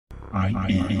I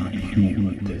am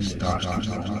pure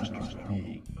testosterone.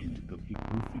 Dig into the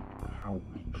perfect power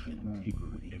of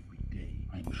integrity every day.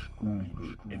 I'm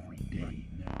stronger every day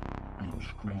now. I'm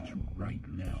stronger right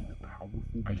now.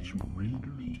 I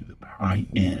surrender to the power. I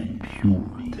am pure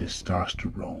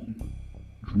testosterone.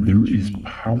 There is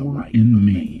power in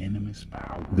me.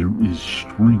 There is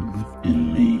strength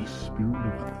in me.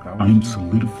 I am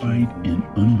solidified in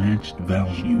unmatched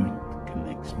value.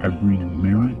 I bring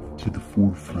merit to the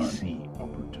forefront.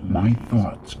 My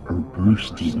thoughts are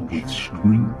bursting with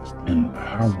strength and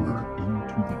power.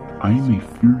 I am a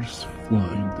fierce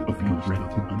flood of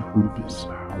directed purpose.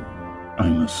 I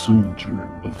am a soldier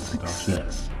of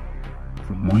success.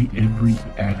 My every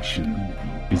action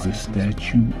is a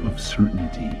statue of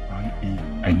certainty.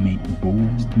 I make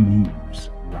bold moves.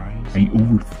 I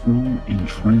overthrow and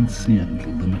transcend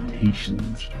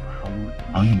limitations.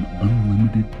 I am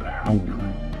unlimited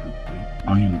power.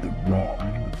 I am the rock.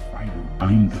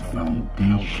 I am the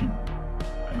foundation.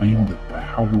 I am the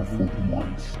powerful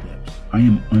one. I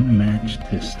am unmatched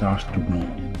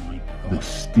testosterone, the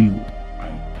steel,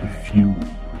 the fury,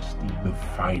 the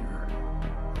fighter.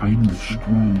 I am the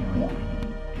strong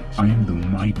one. I am the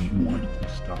mighty one.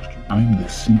 I am the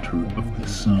center of the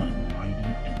sun.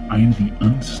 I am the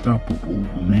unstoppable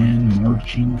man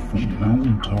marching from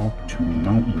mountaintop to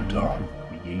mountaintop.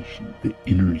 The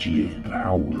energy of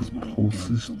power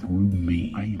pulses through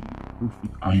me.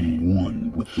 I am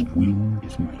one with the will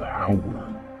of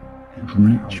power.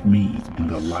 Drench me in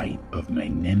the light of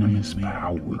magnanimous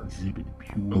power.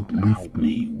 Uplift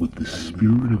me with the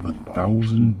spirit of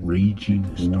 1,000 raging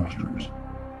waters.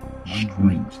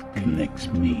 Strength connects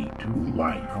me to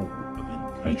life.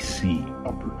 I see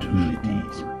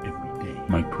opportunities.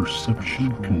 My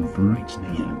perception converts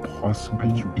the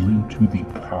impossible into the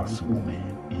possible.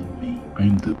 I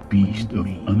am the beast of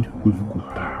unequivocal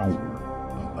power.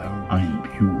 I am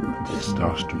pure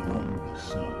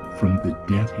testosterone. From the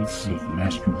depths of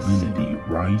masculinity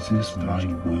rises my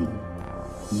will.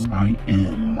 I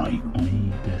am my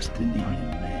own destiny.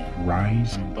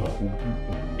 Rise up.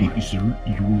 Exert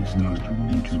your will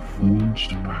into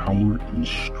forged power and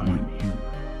strength.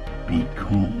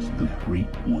 Become the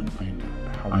great one.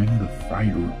 I am the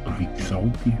fighter of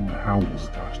exalted power.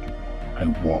 I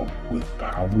walk with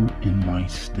power in my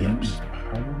steps.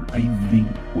 I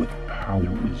think with power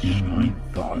in my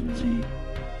thoughts.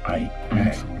 I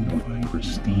act with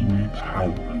pristine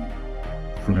power.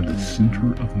 From the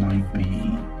center of my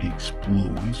being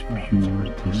explodes pure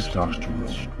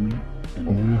testosterone.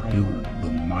 All hail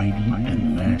the mighty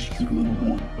and masculine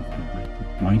one.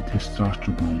 My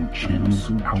testosterone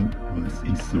channels outwards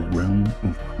into the realm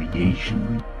of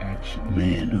creation.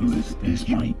 Manhood is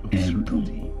my anthem.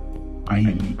 I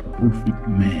am a perfect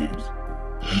man.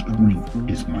 Strength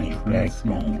is my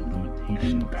backbone,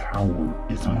 and power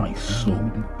is my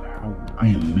soul. I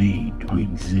am made to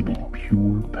exhibit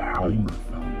pure power.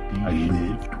 I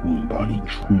live to embody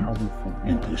truth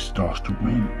and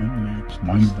testosterone.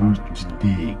 My roots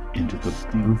dig into the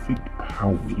perfect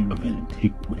power of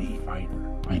antiquity. I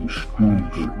am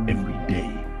stronger every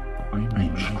day. I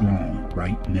am strong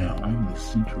right now.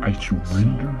 I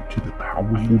surrender to the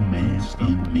powerful man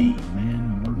in me.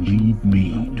 Lead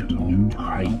me to new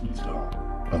heights.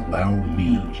 Allow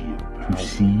me to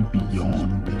see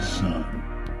beyond the sun.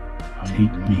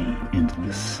 Take me into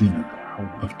the center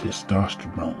of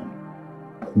testosterone.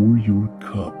 Pour your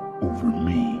cup over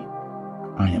me.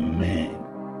 I am man.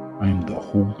 I am the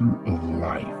holder of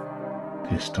life.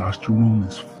 Testosterone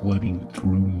is flooding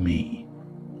through me.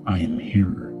 I am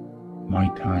here. My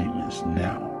time is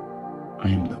now. I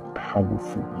am the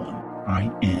powerful one. I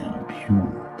am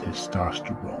pure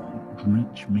testosterone.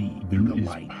 Drench me in the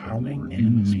light of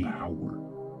magnanimous power.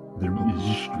 There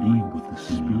is strength with the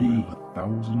spirit of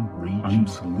 1,000 raging. I am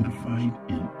solidified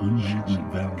in unmatched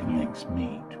value. Connects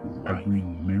me to life. I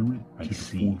bring merit to the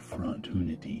forefront.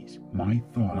 Opportunities. My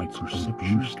thoughts, my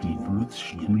perceptions convert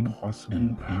strength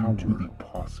and power to the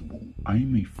possible. I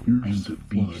am a fierce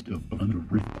beast of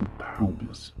unequivocal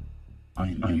purpose. I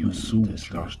am a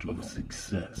soldier of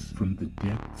success. From the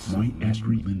depths, my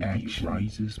every action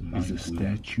rises is a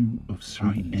statue of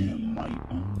certainty. I am my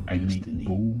own destiny. I make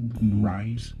bold moves.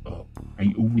 Rise up.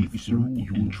 I overthrow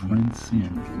and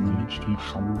transcend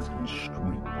limitations and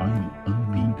strength. I am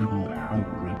unbeatable,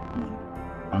 great one.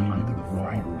 I am the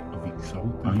fighter of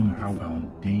exalted. I am the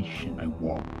foundation. I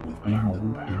walk with power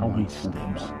in my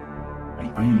steps. I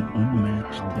am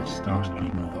unmatched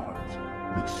testosterone thoughts.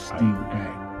 The steel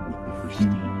act with the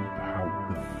pristine power,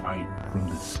 the fighter from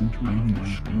the center. I am the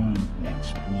strong that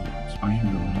explodes. I am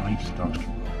the mighty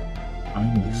testosterone. I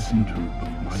am the center of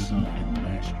mighty and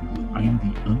masculine. I am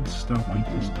the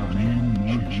unstoppable man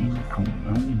marching out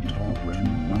mountaintop to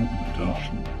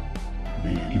mountain.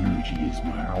 Man energy is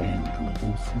my power.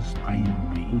 Closest I am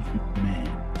a perfect man.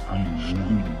 I am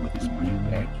one with my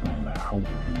background power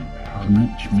and power.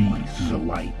 Drench me in the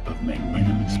light of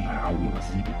magnanimous power.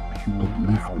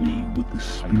 Uplift me with the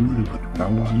spirit of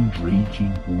 1,000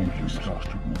 raging warriors.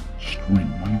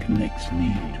 Strength connects me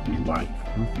to life.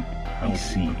 I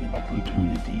see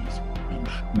opportunities.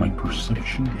 My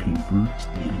perception converts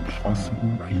the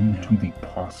impossible into the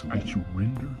possible. I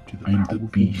surrender to the I am the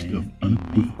beast of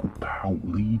unequal power.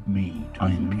 Lead me. I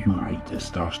am pure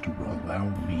testosterone. Allow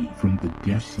me. From the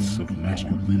depths of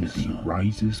masculinity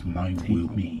rises my will.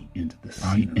 Me into the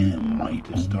I am my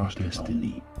testosterone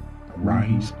destiny.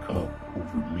 Rise up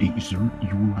over me. Exert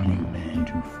your will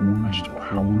to forge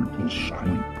power and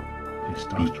strength.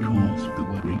 Testosterone becomes the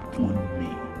great one in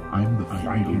me. I am the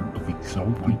fighter of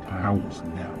exalted powers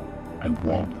now. I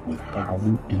walk with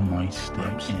power in my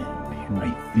steps. I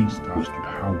think with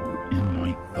power in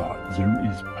my thoughts. There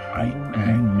is power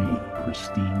in me,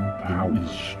 pristine power. There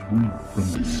is strength from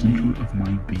the center of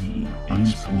my being. I am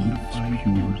solidified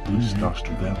pure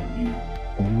testosterone value.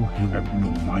 All hail the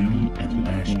mighty and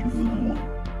masculine one.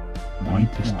 My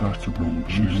testosterone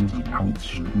channels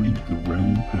outstretched into the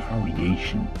realm of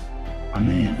creation.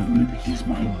 Manhood is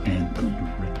my anthem.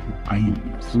 I am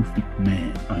a perfect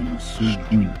man. I'm a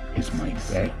strength is my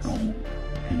backbone,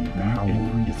 and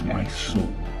power is my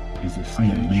soul. I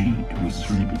am made to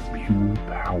exhibit pure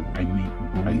power. I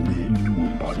live to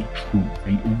embody truth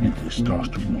and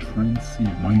testosterone.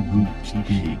 Transcend. My roots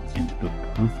dig into the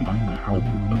perfect power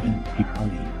of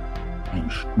integrity. I'm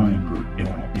stronger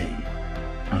every day.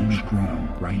 I'm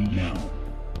strong right now.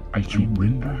 I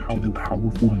surrender to the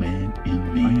powerful man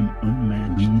in me. I am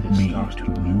unmatched. Lead me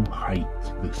to new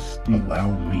heights. Allow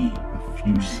me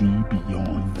to see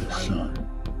beyond the sun.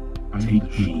 Take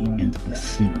me into the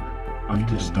center of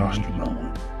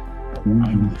testosterone. Pour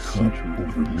your cup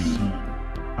over me.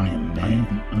 I am man,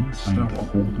 the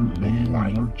unstoppable man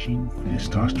life.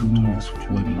 Testosterone is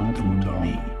flooding through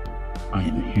me. I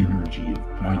am energy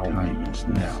of my time is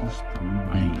now.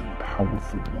 I am the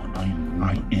powerful one.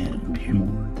 I am pure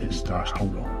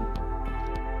testosterone.